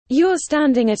You're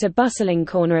standing at a bustling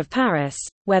corner of Paris,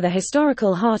 where the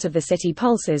historical heart of the city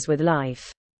pulses with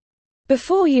life.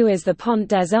 Before you is the Pont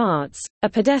des Arts, a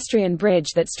pedestrian bridge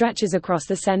that stretches across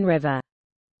the Seine River.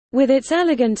 With its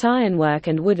elegant ironwork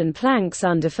and wooden planks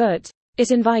underfoot,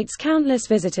 it invites countless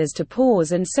visitors to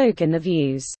pause and soak in the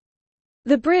views.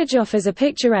 The bridge offers a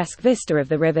picturesque vista of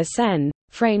the River Seine,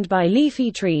 framed by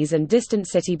leafy trees and distant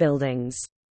city buildings.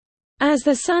 As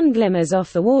the sun glimmers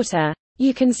off the water,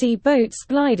 you can see boats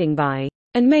gliding by,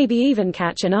 and maybe even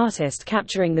catch an artist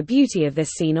capturing the beauty of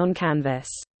this scene on canvas.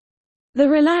 The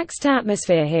relaxed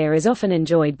atmosphere here is often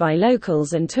enjoyed by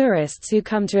locals and tourists who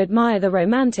come to admire the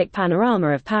romantic panorama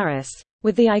of Paris,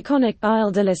 with the iconic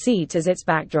Isle de la Cité as its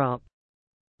backdrop.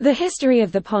 The history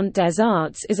of the Pont des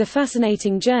Arts is a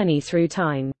fascinating journey through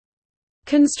time.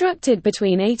 Constructed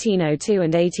between 1802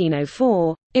 and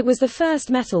 1804, it was the first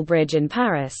metal bridge in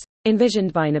Paris,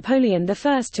 envisioned by Napoleon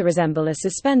I to resemble a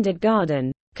suspended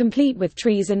garden, complete with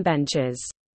trees and benches.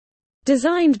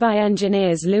 Designed by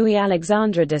engineers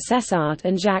Louis-Alexandre de Cessart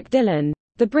and Jacques Dillon,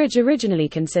 the bridge originally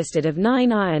consisted of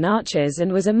 9 iron arches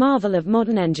and was a marvel of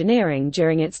modern engineering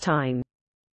during its time.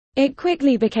 It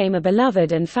quickly became a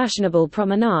beloved and fashionable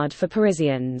promenade for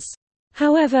Parisians.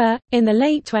 However, in the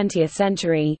late 20th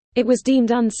century, it was deemed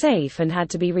unsafe and had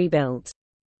to be rebuilt.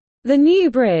 The new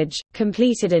bridge,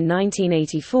 completed in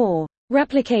 1984,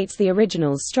 replicates the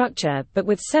original's structure but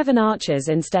with 7 arches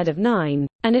instead of 9,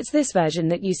 and it's this version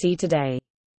that you see today.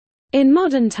 In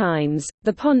modern times,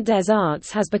 the Pont des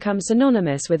Arts has become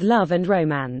synonymous with love and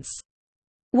romance.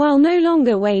 While no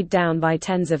longer weighed down by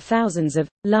tens of thousands of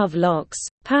love locks,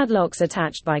 padlocks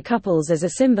attached by couples as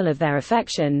a symbol of their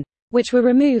affection, which were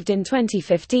removed in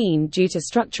 2015 due to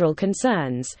structural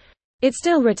concerns, it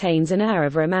still retains an air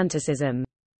of romanticism.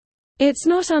 It's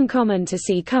not uncommon to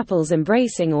see couples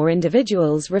embracing or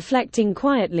individuals reflecting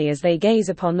quietly as they gaze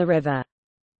upon the river.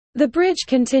 The bridge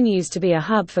continues to be a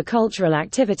hub for cultural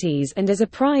activities and is a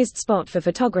prized spot for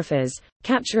photographers,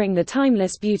 capturing the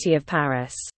timeless beauty of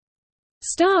Paris.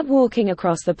 Start walking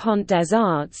across the Pont des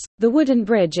Arts, the wooden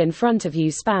bridge in front of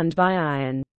you spanned by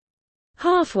iron.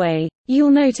 Halfway,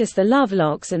 you'll notice the love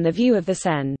locks and the view of the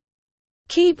Seine.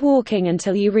 Keep walking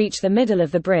until you reach the middle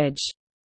of the bridge,